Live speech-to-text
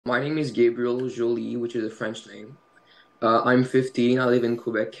My name is Gabriel Jolie, which is a French name. I'm 15. I live in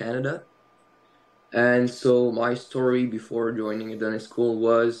Quebec, Canada. And so my story before joining Adonis school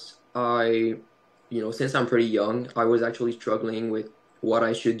was since I'm pretty young, I was actually struggling with what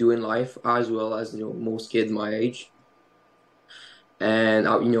I should do in life, as well as, most kids my age. And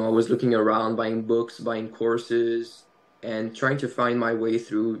I was looking around, buying books, buying courses, and trying to find my way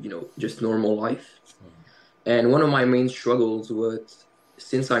through, just normal life. And one of my main struggles was,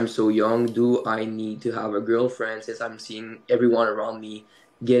 since I'm so young, do I need to have a girlfriend since I'm seeing everyone around me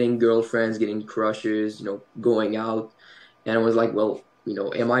getting girlfriends, getting crushes, going out. And I was like, well,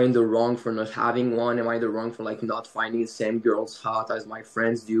 am I in the wrong for not having one? Am I in the wrong for like not finding the same girls hot as my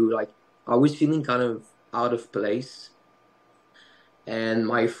friends do? Like I was feeling kind of out of place. And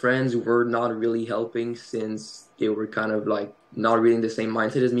my friends were not really helping since they were kind of like not really in the same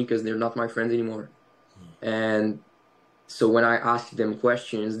mindset as me because they're not my friends anymore. And so when I asked them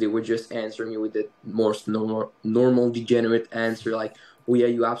questions, they would just answer me with the most normal degenerate answer, like, "Oh yeah,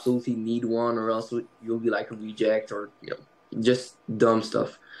 you absolutely need one, or else you'll be like a reject," or just dumb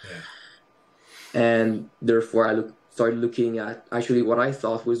stuff. Yeah. And therefore, started looking at actually what I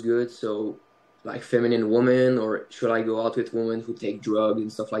thought was good. So, like feminine women, or should I go out with women who take drugs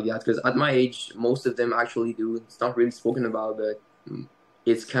and stuff like that? Because at my age, most of them actually do. It's not really spoken about, but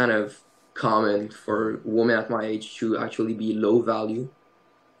it's kind of common for women at my age to actually be low value.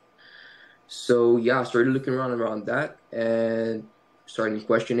 So yeah, I started looking around that and started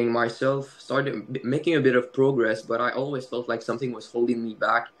questioning myself, started making a bit of progress, but I always felt like something was holding me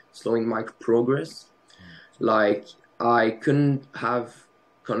back, slowing my progress. Like I couldn't have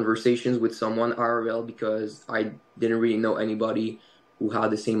conversations with someone IRL because I didn't really know anybody who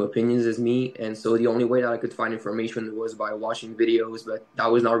had the same opinions as me. And so the only way that I could find information was by watching videos, but that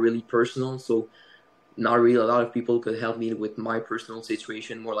was not really personal. So not really a lot of people could help me with my personal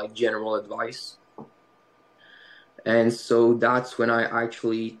situation, more like general advice. And so that's when I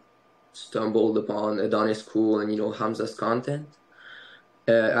actually stumbled upon Adonis School and Hamza's content.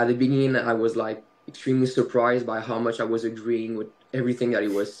 At the beginning, I was like extremely surprised by how much I was agreeing with everything that he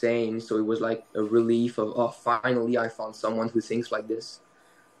was saying. So it was like a relief of, oh, finally I found someone who thinks like this.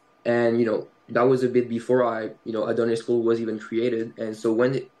 And that was a bit before Adonis School was even created. And so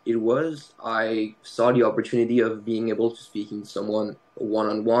when it was, I saw the opportunity of being able to speaking to someone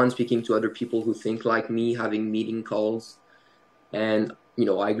one-on-one, speaking to other people who think like me, having meeting calls, and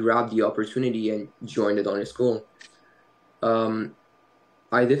I grabbed the opportunity and joined Adonis School. um,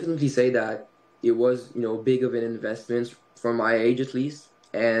 I definitely say that it was big of an investment for my age at least,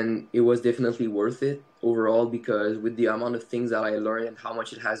 and it was definitely worth it overall because with the amount of things that I learned and how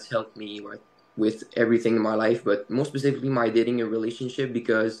much it has helped me like with everything in my life, but most specifically my dating and relationship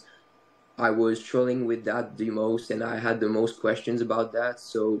because I was struggling with that the most and I had the most questions about that.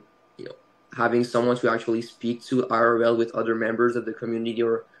 So, having someone to actually speak to IRL with other members of the community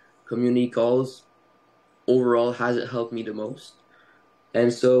or community calls overall has helped me the most.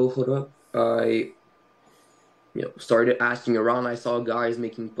 And so, hold up, I started asking around. I saw guys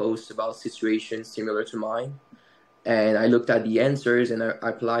making posts about situations similar to mine, and I looked at the answers and I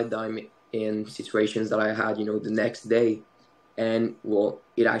applied them in situations that I had, the next day, and well,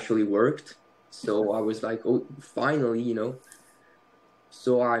 it actually worked. So I was like, oh, finally,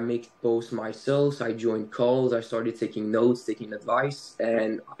 So I make posts myself. I joined calls. I started taking notes, taking advice,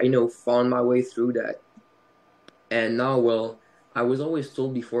 and I found my way through that. And now, well, I was always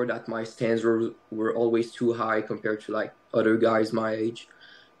told before that my stands were always too high compared to like other guys my age.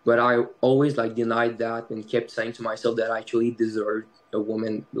 But I always like denied that and kept saying to myself that I actually deserved a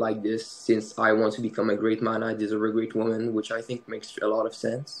woman like this. Since I want to become a great man, I deserve a great woman, which I think makes a lot of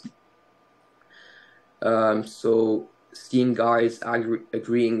sense. So seeing guys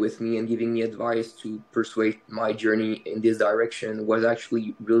agreeing with me and giving me advice to persuade my journey in this direction was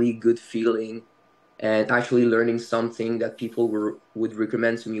actually really good feeling, and actually learning something that people would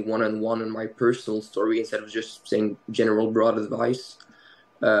recommend to me one-on-one on my personal story instead of just saying general broad advice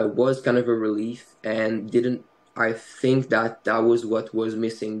was kind of a relief. And didn't I think that that was what was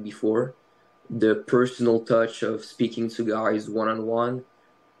missing before, the personal touch of speaking to guys one-on-one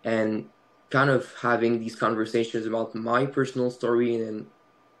and kind of having these conversations about my personal story, and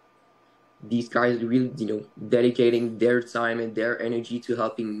these guys really dedicating their time and their energy to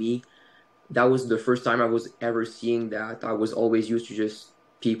helping me. That was the first time I was ever seeing that. I was always used to just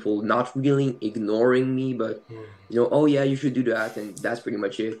people not really ignoring me, but oh yeah, you should do that, and that's pretty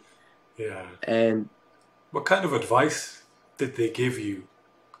much it. Yeah. And What kind of advice did they give you?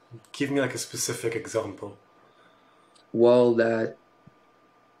 Give me like a specific example. well, that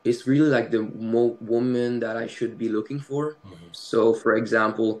it's really like the woman that I should be looking for. Hmm. So, for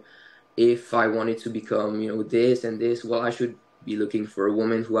example, if I wanted to become, this and this, well, I should be looking for a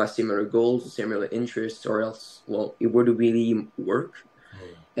woman who has similar goals, similar interests, or else, well, it would really work.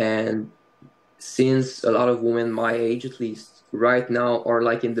 And since a lot of women my age, at least right now, are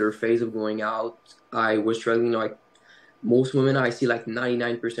like in their phase of going out, I was struggling. Like most women I see, like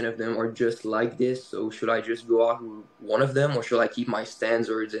 99% of them are just like this. So should I just go out with one of them, or should I keep my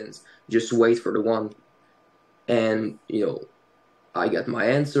standards and just wait for the one? And I got my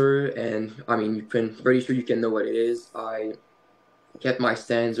answer, and I mean, you can pretty sure you can know what it is. I kept my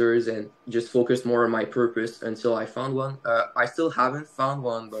standards and just focused more on my purpose until I found one. I still haven't found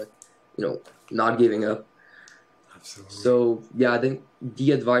one, but not giving up. Absolutely. So yeah, I think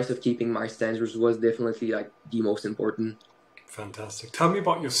the advice of keeping my standards was definitely like the most important. Fantastic. Tell me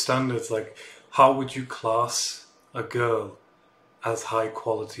about your standards. Like, how would you class a girl as high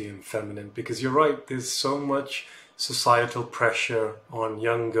quality and feminine? Because you're right, there's so much societal pressure on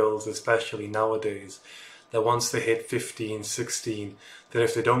young girls, especially nowadays, that once they hit 15, 16, that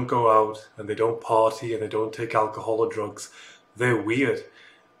if they don't go out and they don't party and they don't take alcohol or drugs, they're weird.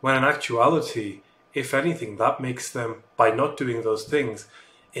 When in actuality, if anything, that makes them, by not doing those things,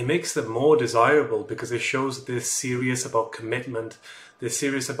 it makes them more desirable because it shows that they're serious about commitment, they're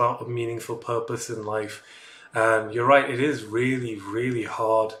serious about a meaningful purpose in life. And you're right, it is really, really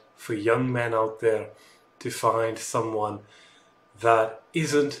hard for young men out there to find someone that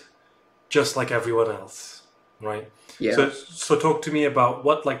isn't just like everyone else, right? Yeah. So talk to me about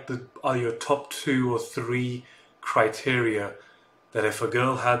what like the are your top 2 or 3 criteria that if a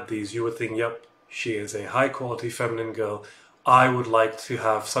girl had these, you would think, yep, she is a high quality feminine girl. I would like to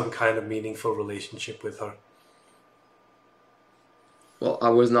have some kind of meaningful relationship with her. Well, I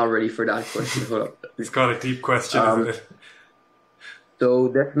was not ready for that question. Hold up. It's quite a deep question, isn't Um, it? so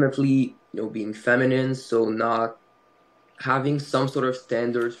definitely, being feminine, so not having some sort of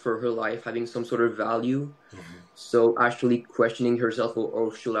standards for her life, having some sort of value. So actually questioning herself,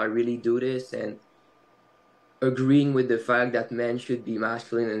 oh, should I really do this? And agreeing with the fact that men should be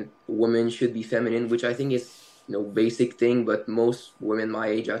masculine and women should be feminine, which I think is basic thing, but most women my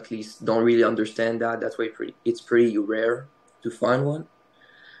age at least don't really understand that. That's why it's pretty rare to find one.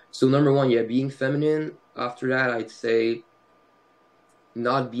 So number one, yeah, being feminine. After that, I'd say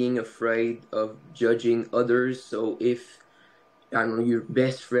not being afraid of judging others. So if I don't know, your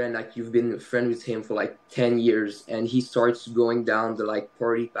best friend, like you've been a friend with him for like 10 years and he starts going down the like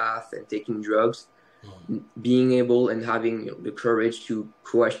party path and taking drugs, being able and having the courage to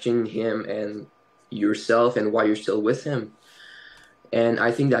question him and yourself and why you're still with him. And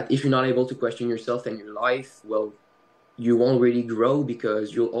I think that if you're not able to question yourself and your life, well, you won't really grow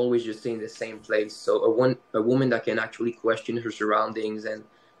because you'll always just stay in the same place. So a woman that can actually question her surroundings and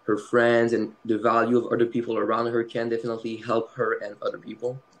her friends and the value of other people around her can definitely help her and other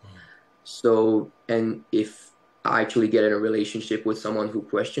people. So, and if I actually get in a relationship with someone who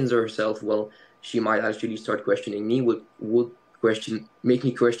questions herself, well, she might actually start questioning me, would make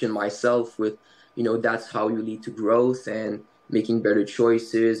me question myself with, that's how you lead to growth and making better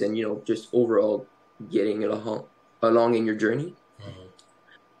choices and, just overall getting along in your journey.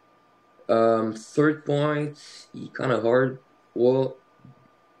 Third point, kind of hard. Well,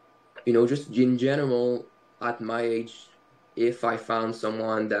 just in general, at my age, if I found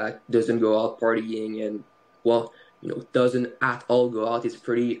someone that doesn't go out partying and, well, doesn't at all go out, it's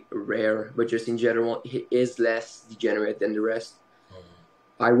pretty rare. But just in general, he is less degenerate than the rest.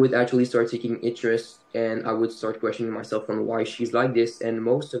 I would actually start taking interest and I would start questioning myself on why she's like this. And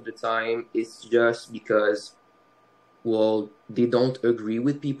most of the time, it's just because, well, they don't agree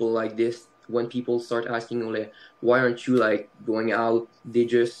with people like this. When people start asking, like, why aren't you like going out? They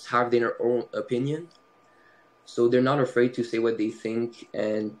just have their own opinion. So they're not afraid to say what they think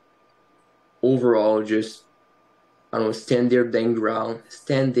and overall just, I don't know, standing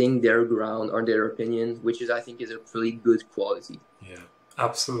their ground on their opinion, which is, I think, is a pretty good quality. Yeah,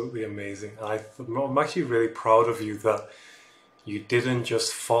 absolutely amazing. I'm actually really proud of you that you didn't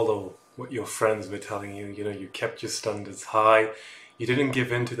just follow what your friends were telling you. You know, you kept your standards high. You didn't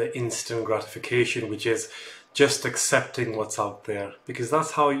give in to the instant gratification, which is just accepting what's out there. Because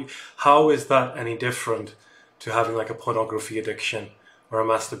that's how is that any different to having like a pornography addiction or a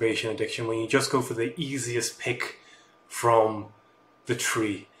masturbation addiction when you just go for the easiest pick from the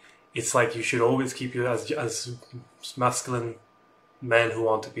tree? It's like you should always keep you as masculine men who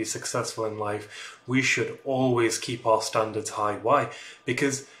want to be successful in life, we should always keep our standards high. Why?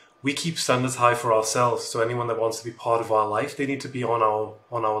 Because we keep standards high for ourselves. So anyone that wants to be part of our life, they need to be on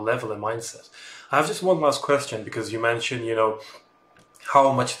our level and mindset. I have just one last question because you mentioned,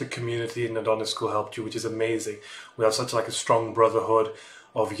 how much the community in Adonis School helped you, which is amazing. We have such like a strong brotherhood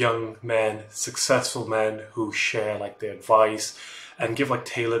of young men, successful men who share like their advice and give like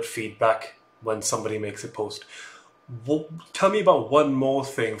tailored feedback when somebody makes a post. Tell me about one more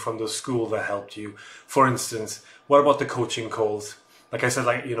thing from the school that helped you. For instance, what about the coaching calls? Like I said,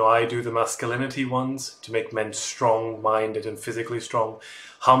 like, you know, I do the masculinity ones to make men strong-minded and physically strong.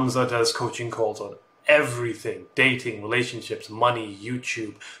 Hamza does coaching calls on everything, dating, relationships, money,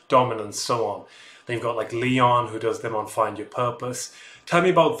 YouTube, dominance, so on. Then you've got like Leon who does them on Find Your Purpose. Tell me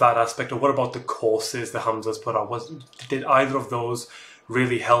about that aspect, or what about the courses the Hamza's put out? Did either of those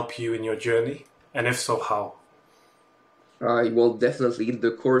really help you in your journey? And if so, how? Well, definitely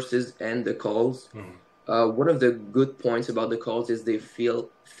the courses and the calls. One of the good points about the calls is they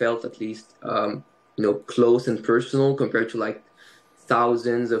felt at least close and personal compared to like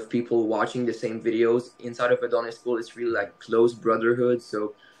thousands of people watching the same videos. Inside of Adonis School, it's really like close brotherhood.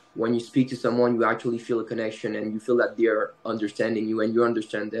 So when you speak to someone, you actually feel a connection and you feel that they're understanding you and you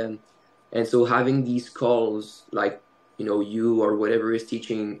understand them. And so having these calls, like, you or whatever is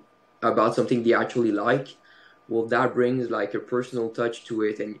teaching about something they actually like, well, that brings like a personal touch to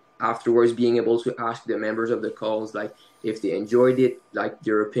it. And afterwards, being able to ask the members of the calls, like, if they enjoyed it, like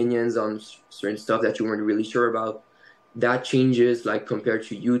their opinions on certain stuff that you weren't really sure about, that changes, like, compared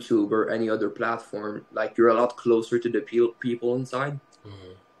to YouTube or any other platform. Like, you're a lot closer to the people inside.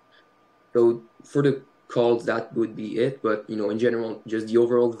 So for the calls, that would be it. But, in general, just the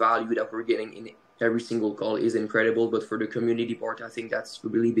overall value that we're getting in every single call is incredible. But for the community part, I think that's a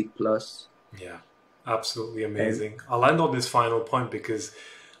really big plus. Yeah, absolutely And amazing. I'll end on this final point because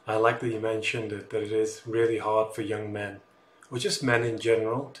I like that you mentioned it, that it is really hard for young men, or just men in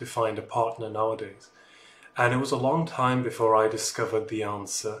general, to find a partner nowadays. And it was a long time before I discovered the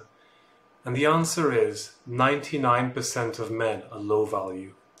answer. And the answer is 99% of men are low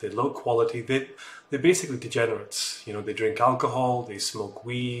value. They're low quality. They're basically degenerates. They drink alcohol, they smoke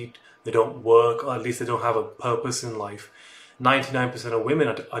weed, they don't work, or at least they don't have a purpose in life. 99% of women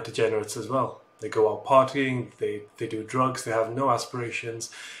are degenerates as well. They go out partying, they do drugs, they have no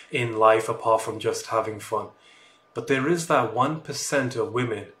aspirations in life apart from just having fun. But there is that 1% of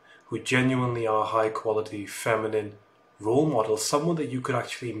women who genuinely are high quality, feminine role models, someone that you could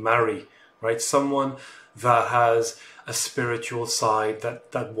actually marry, right? Someone that has a spiritual side,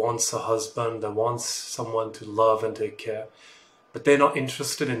 that wants a husband, that wants someone to love and take care. But they're not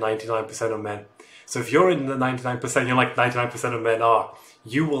interested in 99% of men. So if you're in the 99%, you're like 99% of men are,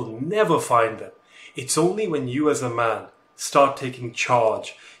 you will never find them. It's only when you as a man start taking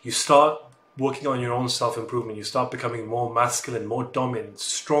charge, you start working on your own self-improvement, you start becoming more masculine, more dominant,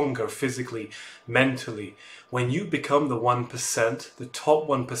 stronger physically, mentally. When you become the 1%, the top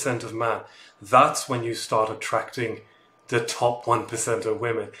 1% of man, that's when you start attracting the top 1% of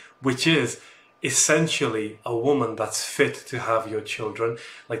women, which is essentially a woman that's fit to have your children.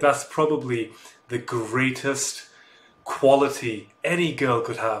 Like, that's probably the greatest quality any girl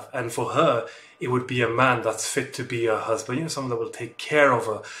could have. And for her, it would be a man that's fit to be her husband, someone that will take care of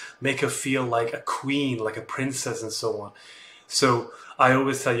her, make her feel like a queen, like a princess, and so on. So I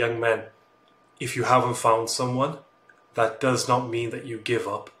always tell young men, if you haven't found someone, that does not mean that you give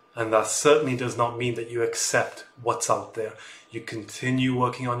up. And that certainly does not mean that you accept what's out there. You continue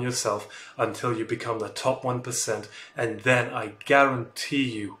working on yourself until you become the top 1%. And then I guarantee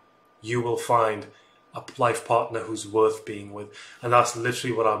you, you will find a life partner who's worth being with. And that's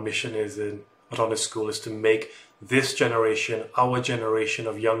literally what our mission is in Adonis School, is to make this generation, our generation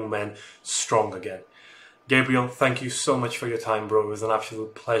of young men, strong again. Gabriel, thank you so much for your time, bro. It was an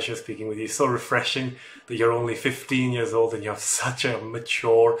absolute pleasure speaking with you. So refreshing that you're only 15 years old and you have such a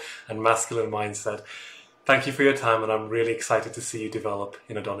mature and masculine mindset. Thank you for your time, and I'm really excited to see you develop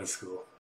in Adonis School.